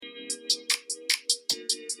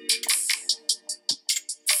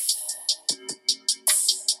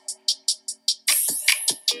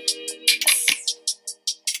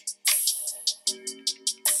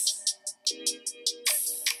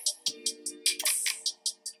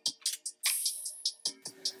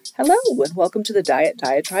Hello, and welcome to the Diet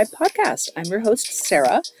Diatribe podcast. I'm your host,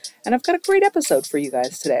 Sarah, and I've got a great episode for you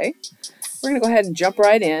guys today. We're going to go ahead and jump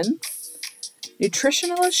right in.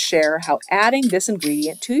 Nutritionalists share how adding this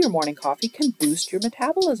ingredient to your morning coffee can boost your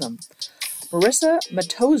metabolism. Marissa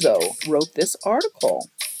Matozzo wrote this article.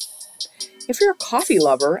 If you're a coffee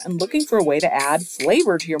lover and looking for a way to add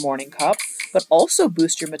flavor to your morning cup, but also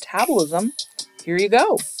boost your metabolism, here you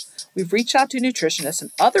go. We've reached out to nutritionists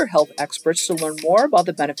and other health experts to learn more about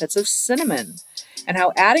the benefits of cinnamon and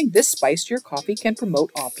how adding this spice to your coffee can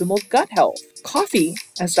promote optimal gut health. Coffee,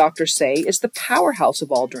 as doctors say, is the powerhouse of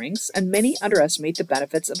all drinks, and many underestimate the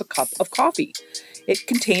benefits of a cup of coffee. It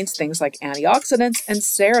contains things like antioxidants and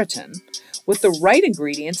serotonin. With the right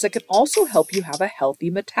ingredients, it can also help you have a healthy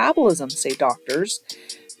metabolism, say doctors,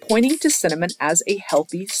 pointing to cinnamon as a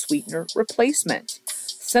healthy sweetener replacement.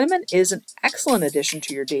 Cinnamon is an excellent addition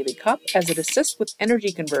to your daily cup as it assists with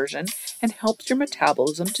energy conversion and helps your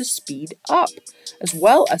metabolism to speed up, as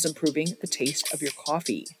well as improving the taste of your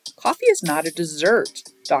coffee. Coffee is not a dessert,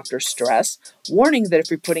 doctors stress, warning that if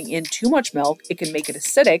you're putting in too much milk, it can make it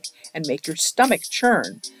acidic and make your stomach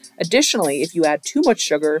churn. Additionally, if you add too much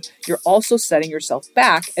sugar, you're also setting yourself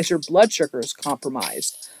back as your blood sugar is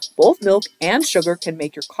compromised. Both milk and sugar can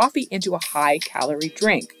make your coffee into a high-calorie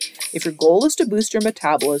drink. If your goal is to boost your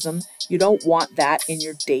metabolism, you don't want that in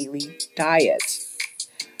your daily diet.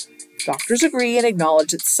 Doctors agree and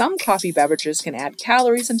acknowledge that some coffee beverages can add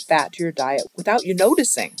calories and fat to your diet without you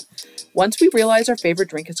noticing. Once we realize our favorite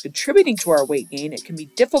drink is contributing to our weight gain, it can be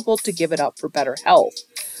difficult to give it up for better health.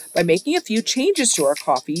 By making a few changes to our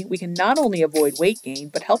coffee, we can not only avoid weight gain,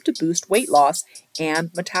 but help to boost weight loss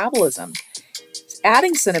and metabolism.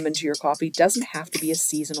 Adding cinnamon to your coffee doesn't have to be a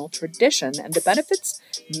seasonal tradition, and the benefits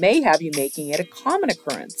may have you making it a common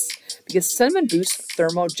occurrence, because cinnamon boosts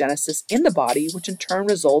thermogenesis in the body, which in turn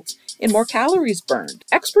results in more calories burned.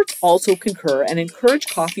 Experts also concur and encourage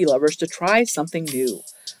coffee lovers to try something new.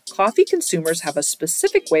 Coffee consumers have a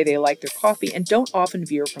specific way they like their coffee and don't often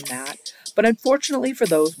veer from that. But unfortunately for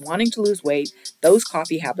those wanting to lose weight, those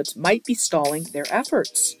coffee habits might be stalling their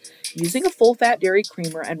efforts. Using a full-fat dairy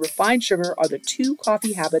creamer and refined sugar are the two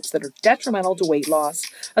coffee habits that are detrimental to weight loss,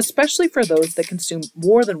 especially for those that consume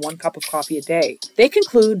more than 1 cup of coffee a day. They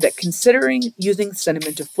conclude that considering using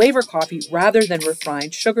cinnamon to flavor coffee rather than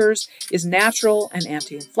refined sugars is natural and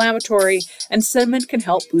anti-inflammatory, and cinnamon can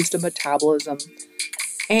help boost a metabolism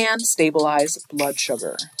and stabilize blood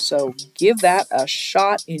sugar. So give that a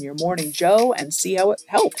shot in your morning joe and see how it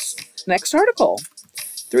helps. Next article.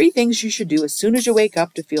 3 things you should do as soon as you wake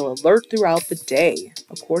up to feel alert throughout the day,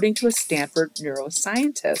 according to a Stanford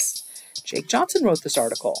neuroscientist. Jake Johnson wrote this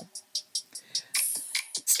article.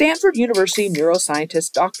 Stanford University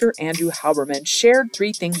neuroscientist Dr. Andrew Huberman shared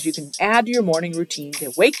 3 things you can add to your morning routine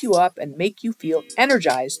to wake you up and make you feel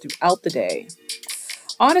energized throughout the day.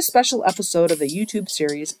 On a special episode of the YouTube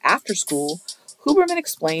series After School, Huberman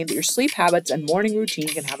explained that your sleep habits and morning routine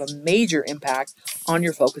can have a major impact on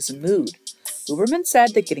your focus and mood. Huberman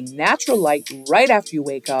said that getting natural light right after you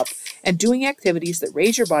wake up and doing activities that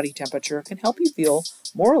raise your body temperature can help you feel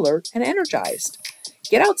more alert and energized.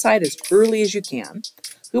 Get outside as early as you can.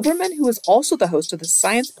 Huberman, who is also the host of the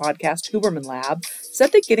science podcast Huberman Lab,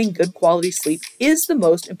 said that getting good quality sleep is the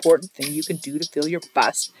most important thing you can do to feel your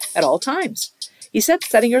best at all times. He said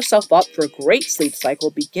setting yourself up for a great sleep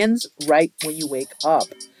cycle begins right when you wake up.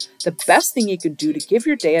 The best thing you can do to give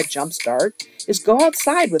your day a jump start is go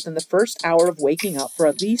outside within the first hour of waking up for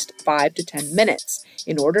at least 5 to 10 minutes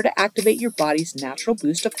in order to activate your body's natural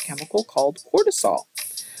boost of a chemical called cortisol.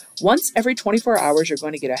 Once every 24 hours, you're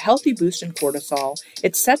going to get a healthy boost in cortisol.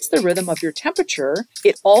 It sets the rhythm of your temperature.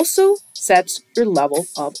 It also sets your level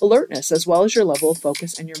of alertness as well as your level of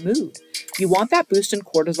focus and your mood. You want that boost in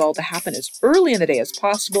cortisol to happen as early in the day as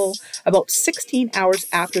possible. About 16 hours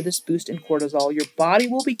after this boost in cortisol, your body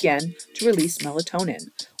will begin to release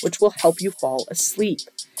melatonin, which will help you fall asleep.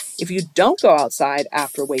 If you don't go outside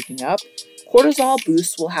after waking up, cortisol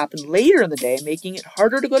boosts will happen later in the day, making it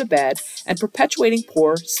harder to go to bed and perpetuating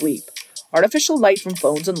poor sleep. Artificial light from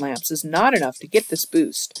phones and lamps is not enough to get this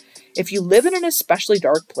boost. If you live in an especially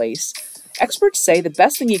dark place, experts say the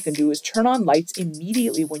best thing you can do is turn on lights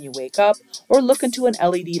immediately when you wake up or look into an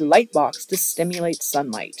LED light box to stimulate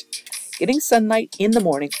sunlight. Getting sunlight in the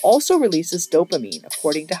morning also releases dopamine,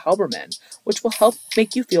 according to Huberman, which will help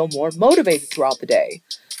make you feel more motivated throughout the day.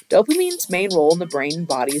 Dopamine's main role in the brain and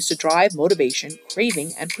body is to drive motivation,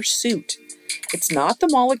 craving, and pursuit. It's not the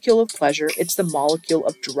molecule of pleasure, it's the molecule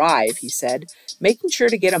of drive, he said. Making sure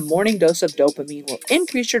to get a morning dose of dopamine will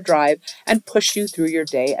increase your drive and push you through your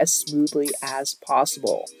day as smoothly as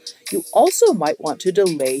possible. You also might want to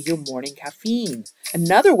delay your morning caffeine.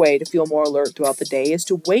 Another way to feel more alert throughout the day is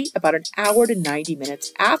to wait about an hour to 90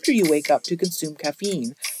 minutes after you wake up to consume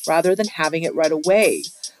caffeine, rather than having it right away.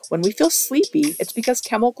 When we feel sleepy, it's because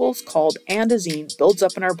chemicals called andazine builds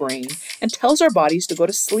up in our brain and tells our bodies to go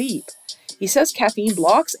to sleep. He says caffeine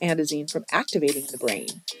blocks andazine from activating the brain.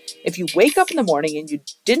 If you wake up in the morning and you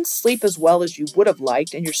didn't sleep as well as you would have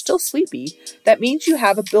liked and you're still sleepy, that means you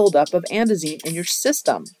have a buildup of andazine in your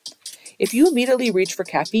system. If you immediately reach for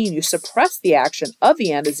caffeine, you suppress the action of the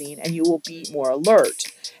andazine and you will be more alert.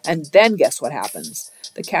 And then guess what happens?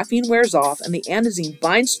 The caffeine wears off and the andazine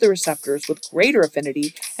binds to the receptors with greater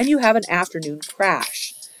affinity and you have an afternoon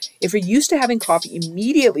crash. If you're used to having coffee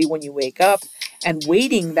immediately when you wake up and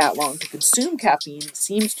waiting that long to consume caffeine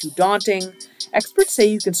seems too daunting, experts say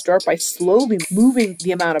you can start by slowly moving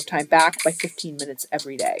the amount of time back by 15 minutes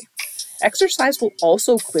every day. Exercise will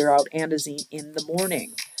also clear out andazine in the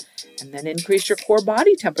morning. And then increase your core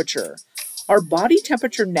body temperature. Our body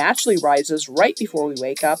temperature naturally rises right before we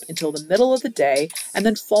wake up until the middle of the day and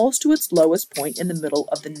then falls to its lowest point in the middle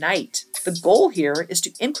of the night. The goal here is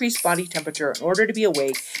to increase body temperature in order to be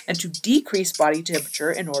awake and to decrease body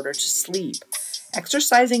temperature in order to sleep.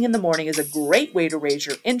 Exercising in the morning is a great way to raise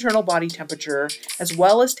your internal body temperature as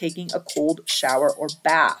well as taking a cold shower or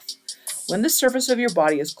bath. When the surface of your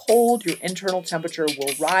body is cold, your internal temperature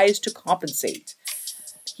will rise to compensate.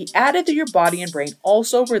 He added that your body and brain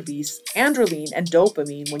also release adrenaline and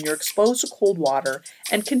dopamine when you're exposed to cold water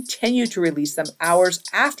and continue to release them hours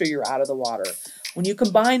after you're out of the water. When you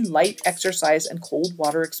combine light exercise and cold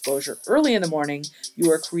water exposure early in the morning, you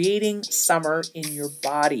are creating summer in your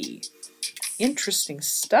body. Interesting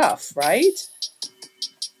stuff, right?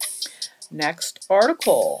 Next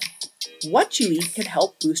article. What you eat can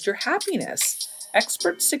help boost your happiness.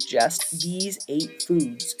 Experts suggest these 8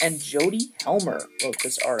 foods, and Jody Helmer wrote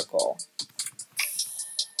this article.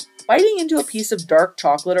 Biting into a piece of dark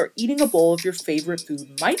chocolate or eating a bowl of your favorite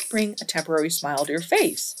food might bring a temporary smile to your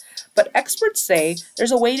face, but experts say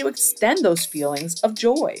there's a way to extend those feelings of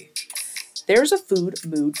joy. There's a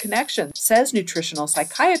food-mood connection, says nutritional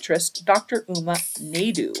psychiatrist Dr. Uma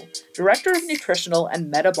Naidu, Director of Nutritional and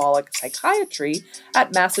Metabolic Psychiatry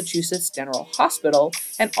at Massachusetts General Hospital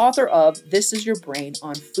and author of This Is Your Brain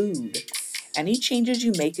on Food. Any changes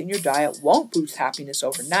you make in your diet won't boost happiness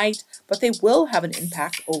overnight, but they will have an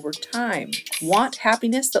impact over time. Want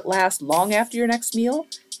happiness that lasts long after your next meal?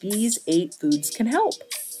 These 8 foods can help.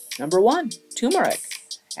 Number 1, turmeric.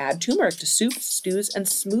 Add turmeric to soups, stews, and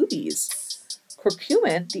smoothies.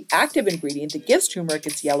 Curcumin, the active ingredient that gives turmeric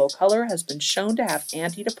its yellow color, has been shown to have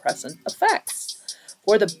antidepressant effects.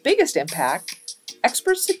 For the biggest impact,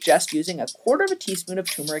 experts suggest using a quarter of a teaspoon of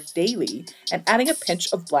turmeric daily and adding a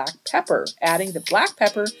pinch of black pepper. Adding the black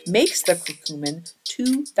pepper makes the curcumin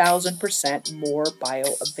 2,000% more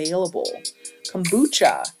bioavailable.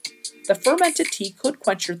 Kombucha. The fermented tea could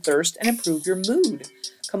quench your thirst and improve your mood.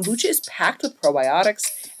 Kombucha is packed with probiotics,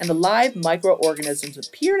 and the live microorganisms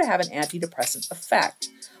appear to have an antidepressant effect.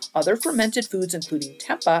 Other fermented foods, including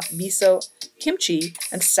tempeh, miso, kimchi,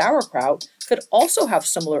 and sauerkraut, could also have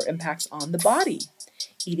similar impacts on the body.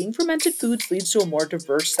 Eating fermented foods leads to a more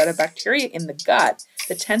diverse set of bacteria in the gut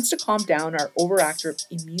that tends to calm down our overactive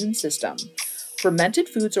immune system. Fermented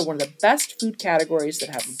foods are one of the best food categories that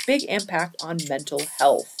have a big impact on mental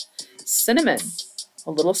health. Cinnamon. A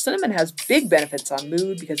little cinnamon has big benefits on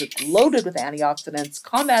mood because it's loaded with antioxidants,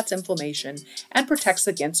 combats inflammation, and protects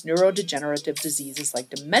against neurodegenerative diseases like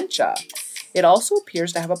dementia. It also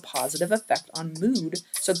appears to have a positive effect on mood,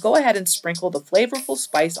 so go ahead and sprinkle the flavorful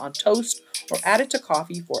spice on toast or add it to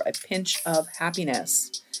coffee for a pinch of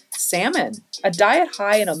happiness. Salmon. A diet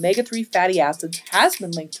high in omega-3 fatty acids has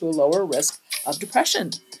been linked to a lower risk of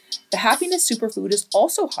depression. The happiness superfood is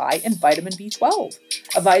also high in vitamin B12,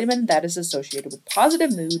 a vitamin that is associated with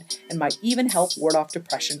positive mood and might even help ward off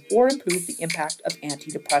depression or improve the impact of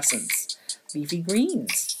antidepressants. Leafy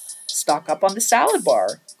greens. Stock up on the salad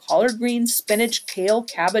bar. Collard greens, spinach, kale,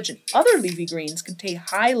 cabbage, and other leafy greens contain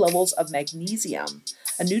high levels of magnesium,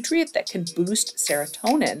 a nutrient that can boost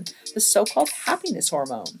serotonin, the so-called happiness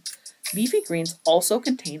hormone. Leafy greens also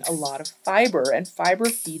contain a lot of fiber, and fiber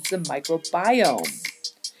feeds the microbiome.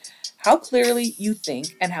 How clearly you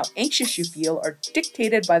think and how anxious you feel are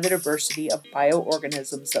dictated by the diversity of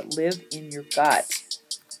bioorganisms that live in your gut.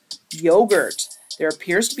 Yogurt. There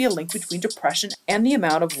appears to be a link between depression and the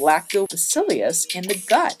amount of lactobacillus in the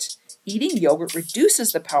gut. Eating yogurt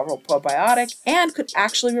reduces the powerful probiotic and could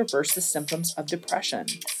actually reverse the symptoms of depression.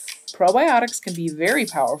 Probiotics can be very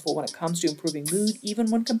powerful when it comes to improving mood, even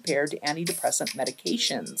when compared to antidepressant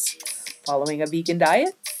medications. Following a vegan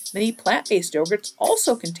diet, many plant-based yogurts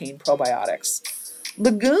also contain probiotics.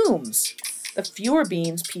 Legumes. The fewer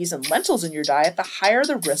beans, peas, and lentils in your diet, the higher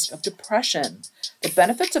the risk of depression. The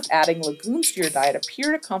benefits of adding legumes to your diet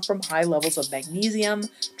appear to come from high levels of magnesium,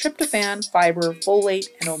 tryptophan, fiber, folate,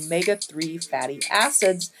 and omega-3 fatty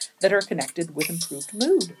acids that are connected with improved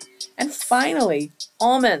mood. And finally,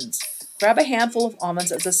 almonds. Grab a handful of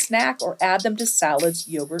almonds as a snack or add them to salads,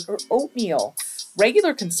 yogurt, or oatmeal.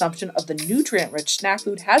 Regular consumption of the nutrient-rich snack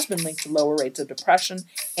food has been linked to lower rates of depression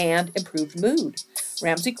and improved mood.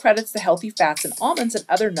 Ramsay credits the healthy fats in almonds and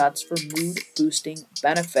other nuts for mood-boosting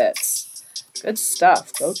benefits. Good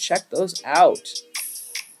stuff. Go check those out.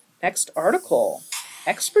 Next article.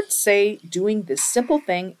 Experts say doing this simple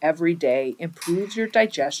thing every day improves your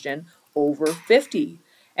digestion over 50.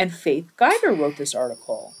 And Faith Geiger wrote this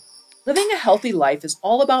article. Living a healthy life is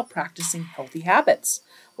all about practicing healthy habits.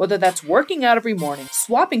 Whether that's working out every morning,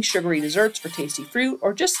 swapping sugary desserts for tasty fruit,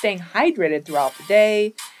 or just staying hydrated throughout the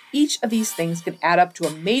day, each of these things can add up to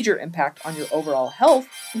a major impact on your overall health,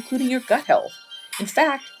 including your gut health. In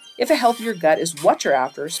fact, if a healthier gut is what you're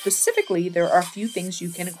after, specifically, there are a few things you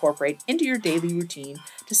can incorporate into your daily routine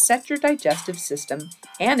to set your digestive system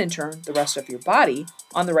and, in turn, the rest of your body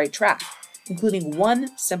on the right track, including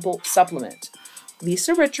one simple supplement.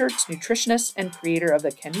 Lisa Richards, nutritionist and creator of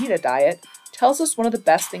the Keneata Diet, tells us one of the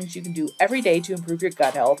best things you can do every day to improve your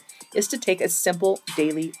gut health is to take a simple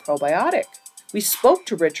daily probiotic. We spoke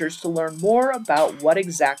to Richards to learn more about what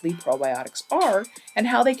exactly probiotics are and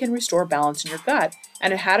how they can restore balance in your gut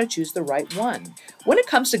and how to choose the right one. When it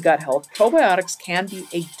comes to gut health, probiotics can be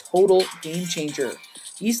a total game changer.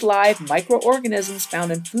 These live microorganisms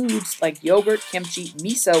found in foods like yogurt, kimchi,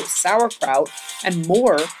 miso, sauerkraut, and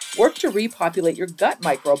more work to repopulate your gut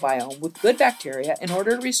microbiome with good bacteria in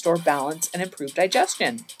order to restore balance and improve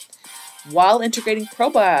digestion. While integrating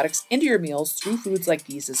probiotics into your meals through foods like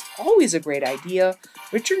these is always a great idea,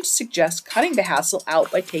 Richards suggests cutting the hassle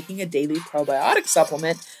out by taking a daily probiotic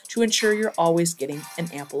supplement to ensure you're always getting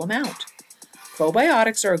an ample amount.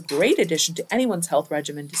 Probiotics are a great addition to anyone's health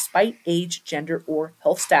regimen despite age, gender, or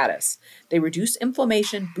health status. They reduce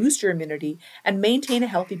inflammation, boost your immunity, and maintain a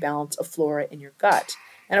healthy balance of flora in your gut.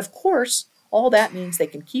 And of course, all that means they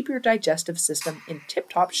can keep your digestive system in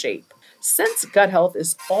tip-top shape. Since gut health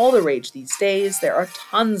is all the rage these days, there are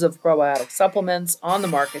tons of probiotic supplements on the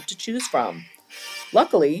market to choose from.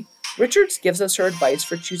 Luckily, Richards gives us her advice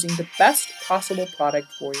for choosing the best possible product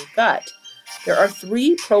for your gut. There are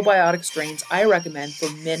 3 probiotic strains I recommend for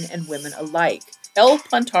men and women alike: L.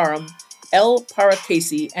 plantarum, L.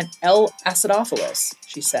 paracasi, and L. acidophilus,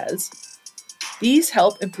 she says. These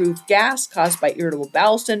help improve gas caused by irritable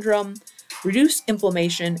bowel syndrome, reduce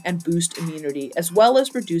inflammation, and boost immunity, as well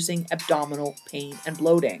as reducing abdominal pain and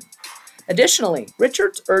bloating. Additionally,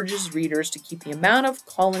 Richards urges readers to keep the amount of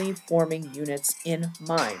colony-forming units in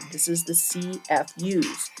mind. This is the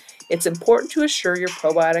CFUs. It's important to assure your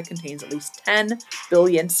probiotic contains at least 10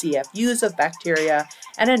 billion CFUs of bacteria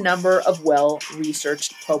and a number of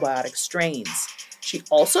well-researched probiotic strains. She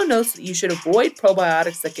also notes that you should avoid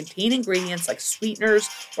probiotics that contain ingredients like sweeteners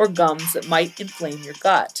or gums that might inflame your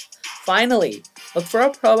gut. Finally, look for a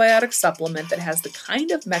probiotic supplement that has the kind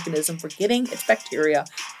of mechanism for getting its bacteria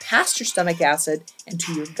past your stomach acid and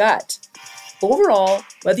to your gut. Overall,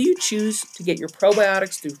 whether you choose to get your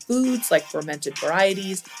probiotics through foods like fermented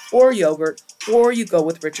varieties or yogurt, or you go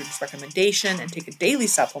with Richard's recommendation and take a daily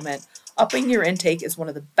supplement, upping your intake is one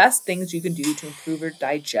of the best things you can do to improve your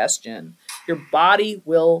digestion. Your body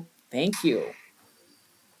will thank you.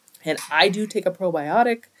 And I do take a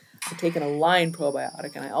probiotic. I take an Align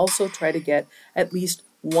probiotic, and I also try to get at least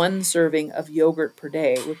 1 serving of yogurt per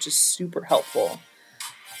day, which is super helpful.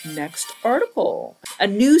 Next article. A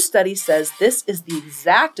new study says this is the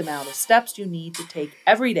exact amount of steps you need to take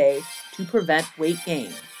every day to prevent weight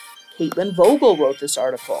gain. Caitlin Vogel wrote this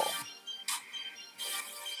article.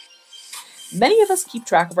 Many of us keep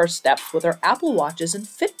track of our steps with our Apple Watches and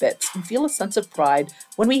Fitbits and feel a sense of pride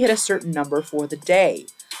when we hit a certain number for the day.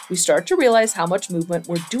 We start to realize how much movement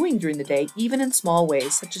we're doing during the day, even in small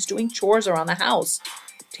ways, such as doing chores around the house,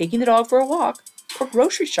 taking the dog for a walk, or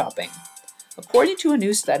grocery shopping. According to a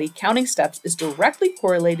new study, counting steps is directly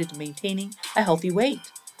correlated to maintaining a healthy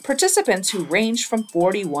weight. Participants who ranged from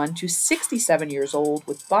 41 to 67 years old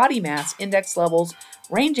with body mass index levels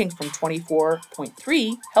ranging from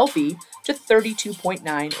 24.3 healthy to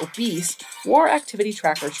 32.9 obese wore activity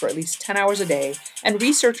trackers for at least 10 hours a day, and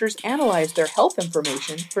researchers analyzed their health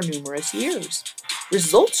information for numerous years.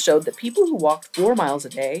 Results showed that people who walked 4 miles a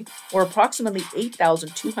day, or approximately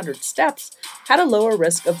 8,200 steps, had a lower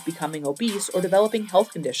risk of becoming obese or developing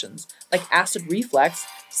health conditions like acid reflux,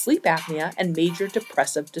 sleep apnea, and major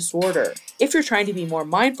depressive disorder. If you're trying to be more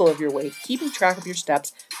mindful of your weight, keeping track of your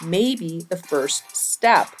steps may be the first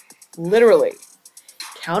step, literally.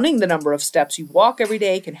 Counting the number of steps you walk every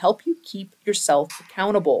day can help you keep yourself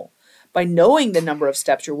accountable. By knowing the number of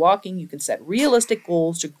steps you're walking, you can set realistic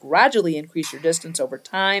goals to gradually increase your distance over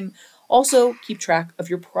time. Also, keep track of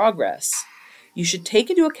your progress. You should take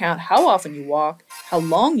into account how often you walk, how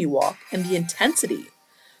long you walk, and the intensity.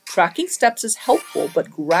 Tracking steps is helpful,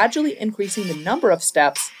 but gradually increasing the number of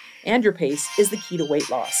steps and your pace is the key to weight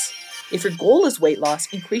loss. If your goal is weight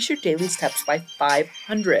loss, increase your daily steps by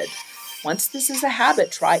 500. Once this is a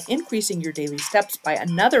habit, try increasing your daily steps by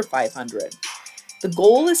another 500. The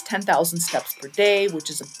goal is 10,000 steps per day, which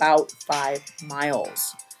is about 5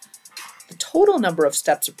 miles. The total number of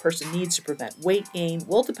steps a person needs to prevent weight gain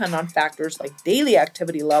will depend on factors like daily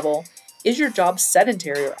activity level, is your job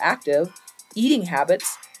sedentary or active, eating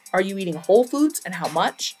habits, are you eating whole foods and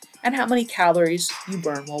how many calories you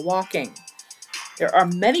burn while walking. There are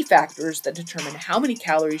many factors that determine how many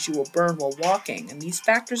calories you will burn while walking, and these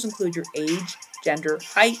factors include your age, gender,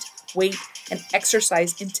 height, weight, and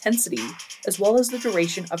exercise intensity, as well as the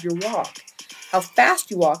duration of your walk. How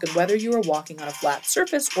fast you walk and whether you are walking on a flat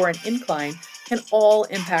surface or an incline can all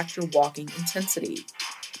impact your walking intensity.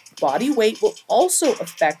 Body weight will also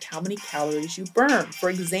affect how many calories you burn. For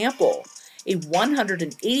example, a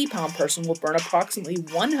 180-pound person will burn approximately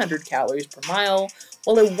 100 calories per mile,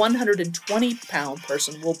 while a 120-pound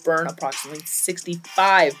person will burn approximately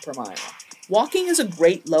 65 per mile. Walking is a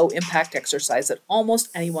great low-impact exercise that almost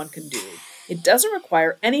anyone can do. It doesn't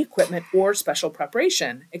require any equipment or special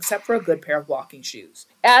preparation, except for a good pair of walking shoes.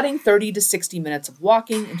 Adding 30 to 60 minutes of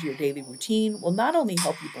walking into your daily routine will not only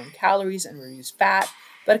help you burn calories and reduce fat,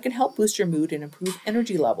 but it can help boost your mood and improve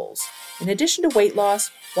energy levels. In addition to weight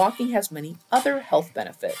loss, walking has many other health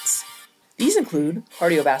benefits. These include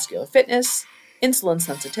cardiovascular fitness, insulin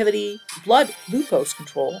sensitivity, blood glucose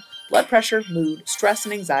control, blood pressure, mood, stress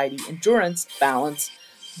and anxiety, endurance, balance,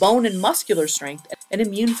 bone and muscular strength, and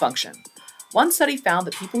immune function. One study found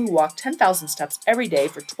that people who walked 10,000 steps every day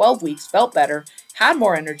for 12 weeks felt better, had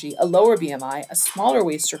more energy, a lower BMI, a smaller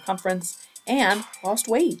waist circumference, and lost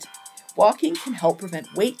weight. Walking can help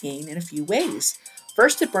prevent weight gain in a few ways.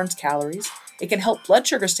 First, it burns calories. It can help blood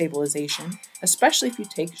sugar stabilization, especially if you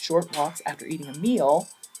take short walks after eating a meal.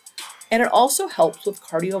 And it also helps with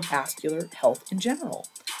cardiovascular health in general.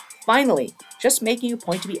 Finally, just making a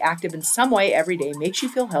point to be active in some way every day makes you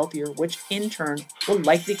feel healthier, which in turn will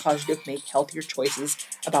likely cause you to make healthier choices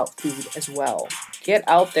about food as well. Get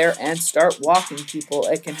out there and start walking, people.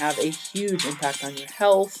 It can have a huge impact on your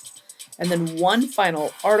health. And then one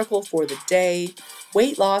final article for the day.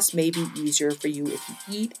 Weight loss may be easier for you if you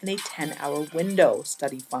eat in a 10-hour window,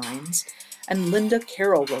 study finds. And Linda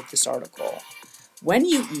Carroll wrote this article. When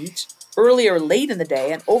you eat early or late in the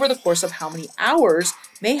day and over the course of how many hours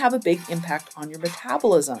may have a big impact on your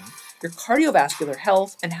metabolism, your cardiovascular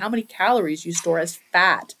health, and how many calories you store as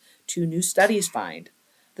fat, 2 new studies find.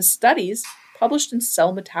 The studies, published in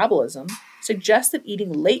Cell Metabolism, suggest that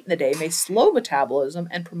eating late in the day may slow metabolism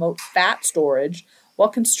and promote fat storage, while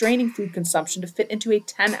constraining food consumption to fit into a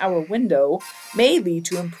 10-hour window may lead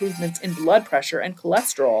to improvements in blood pressure and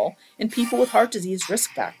cholesterol in people with heart disease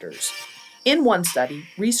risk factors. In one study,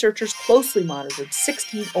 researchers closely monitored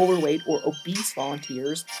 16 overweight or obese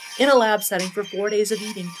volunteers in a lab setting for 4 days of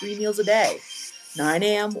eating 3 meals a day, 9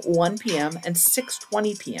 a.m., 1 p.m., and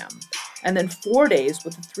 6:20 p.m., and then 4 days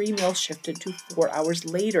with the 3 meals shifted to 4 hours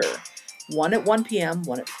later, one at 1 p.m.,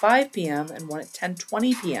 one at 5 p.m., and one at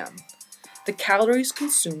 10:20 p.m. The calories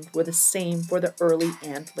consumed were the same for the early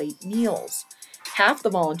and late meals. Half the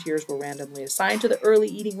volunteers were randomly assigned to the early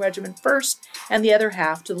eating regimen first, and the other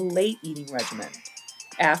half to the late eating regimen.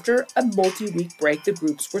 After a multi-week break, the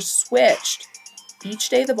groups were switched. Each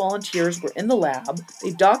day the volunteers were in the lab,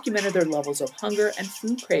 they documented their levels of hunger and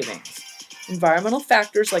food cravings. Environmental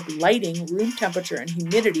factors like lighting, room temperature, and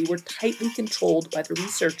humidity were tightly controlled by the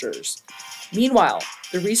researchers. Meanwhile,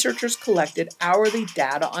 the researchers collected hourly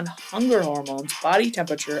data on hunger hormones, body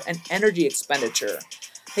temperature, and energy expenditure.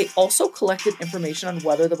 They also collected information on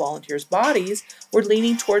whether the volunteers' bodies were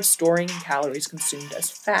leaning towards storing calories consumed as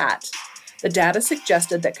fat. The data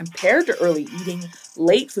suggested that compared to early eating,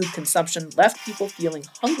 late food consumption left people feeling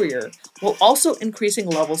hungrier, while also increasing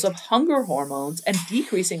levels of hunger hormones and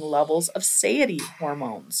decreasing levels of satiety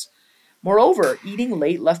hormones. Moreover, eating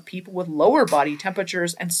late left people with lower body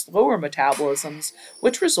temperatures and slower metabolisms,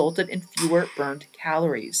 which resulted in fewer burned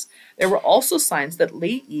calories. There were also signs that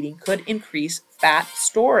late eating could increase fat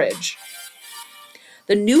storage.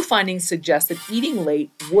 The new findings suggest that eating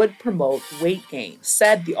late would promote weight gain,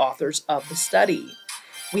 said the authors of the study.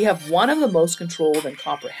 We have one of the most controlled and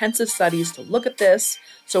comprehensive studies to look at this,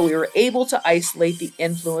 so we were able to isolate the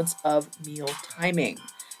influence of meal timing.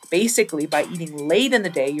 Basically, by eating late in the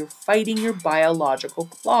day, you're fighting your biological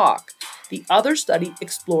clock. The other study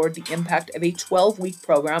explored the impact of a 12-week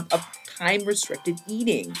program of time-restricted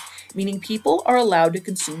eating, meaning people are allowed to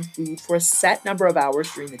consume food for a set number of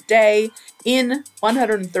hours during the day. In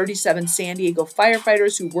 137 San Diego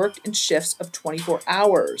firefighters who worked in shifts of 24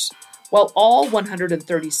 hours. While all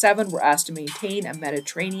 137 were asked to maintain a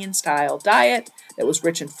Mediterranean-style diet that was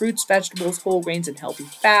rich in fruits, vegetables, whole grains, and healthy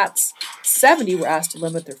fats, 70 were asked to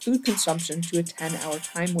limit their food consumption to a 10-hour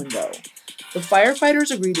time window. The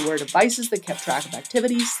firefighters agreed to wear devices that kept track of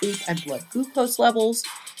activity, sleep, and blood glucose levels,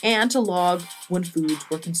 and to log when foods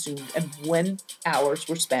were consumed and when hours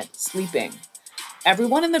were spent sleeping.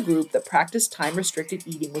 Everyone in the group that practiced time-restricted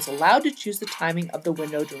eating was allowed to choose the timing of the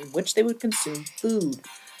window during which they would consume food.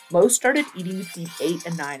 Most started eating between 8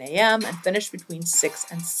 and 9 a.m. and finished between 6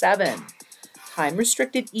 and 7.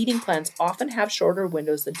 Time-restricted eating plans often have shorter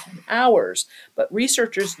windows than 10 hours, but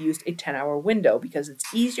researchers used a 10-hour window because it's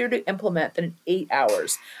easier to implement than 8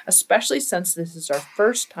 hours, especially since this is our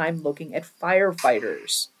first time looking at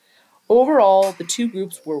firefighters. Overall, the two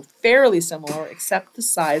groups were fairly similar except the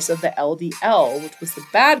size of the LDL, which was the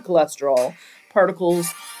bad cholesterol.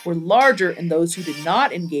 Particles were larger in those who did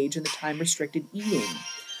not engage in the time-restricted eating.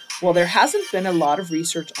 While there hasn't been a lot of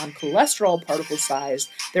research on cholesterol particle size,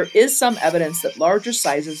 there is some evidence that larger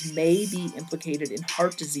sizes may be implicated in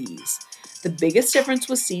heart disease. The biggest difference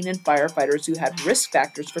was seen in firefighters who had risk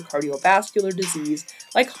factors for cardiovascular disease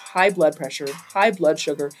like high blood pressure, high blood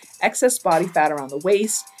sugar, excess body fat around the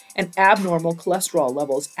waist, and abnormal cholesterol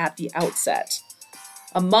levels at the outset.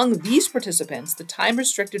 Among these participants, the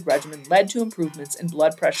time-restricted regimen led to improvements in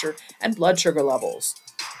blood pressure and blood sugar levels.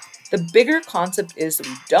 The bigger concept is that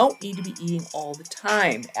we don't need to be eating all the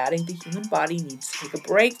time, adding the human body needs to take a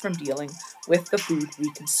break from dealing with the food we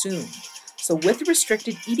consume. So with the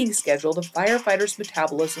restricted eating schedule, the firefighters'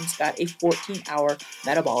 metabolisms got a 14-hour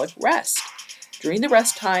metabolic rest. During the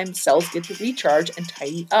rest time, cells get to recharge and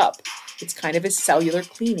tidy up. It's kind of a cellular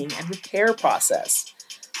cleaning and repair process.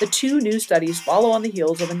 The two new studies follow on the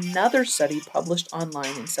heels of another study published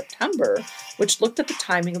online in September, which looked at the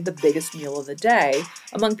timing of the biggest meal of the day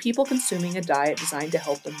among people consuming a diet designed to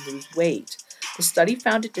help them lose weight. The study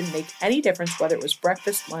found it didn't make any difference whether it was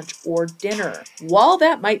breakfast, lunch, or dinner. While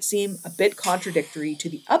that might seem a bit contradictory to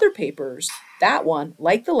the other papers, that one,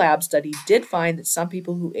 like the lab study, did find that some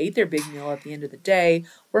people who ate their big meal at the end of the day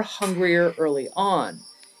were hungrier early on.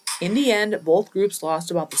 In the end, both groups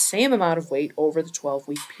lost about the same amount of weight over the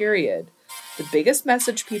 12-week period. The biggest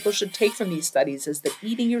message people should take from these studies is that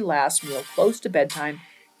eating your last meal close to bedtime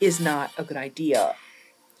is not a good idea.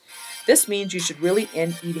 This means you should really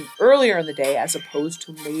end eating earlier in the day as opposed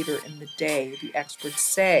to later in the day, the experts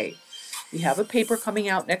say. We have a paper coming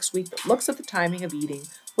out next week that looks at the timing of eating,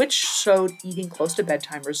 which showed eating close to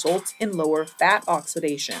bedtime results in lower fat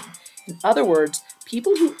oxidation. In other words,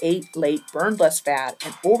 people who ate late burned less fat,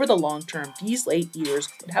 and over the long term, these late eaters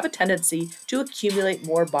would have a tendency to accumulate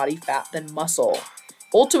more body fat than muscle.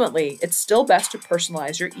 Ultimately, it's still best to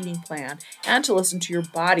personalize your eating plan and to listen to your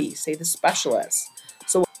body, say the specialists.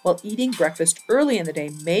 So while eating breakfast early in the day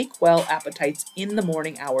may quell appetites in the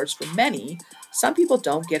morning hours for many, some people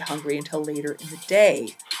don't get hungry until later in the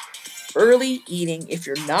day. Early eating, if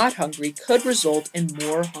you're not hungry, could result in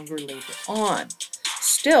more hunger later on.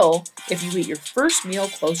 Still, if you eat your first meal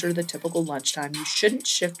closer to the typical lunchtime, you shouldn't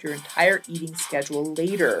shift your entire eating schedule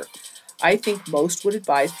later. I think most would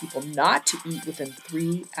advise people not to eat within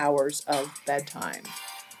 3 hours of bedtime.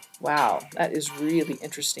 Wow, that is really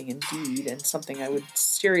interesting indeed, and something I would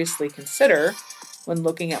seriously consider when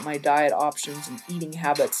looking at my diet options and eating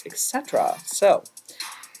habits, etc. So,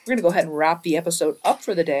 we're going to go ahead and wrap the episode up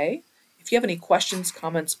for the day. If you have any questions,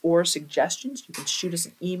 comments, or suggestions, you can shoot us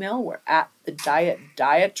an email. We're at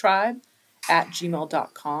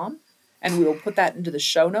thediettribe@gmail.com, and we will put that into the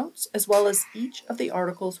show notes, as well as each of the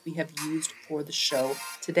articles we have used for the show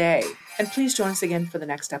today. And please join us again for the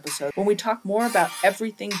next episode when we talk more about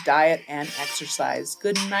everything diet and exercise.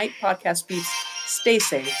 Good night, podcast peeps. Stay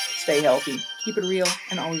safe, stay healthy, keep it real,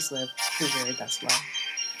 and always live your very best life.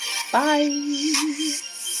 Bye.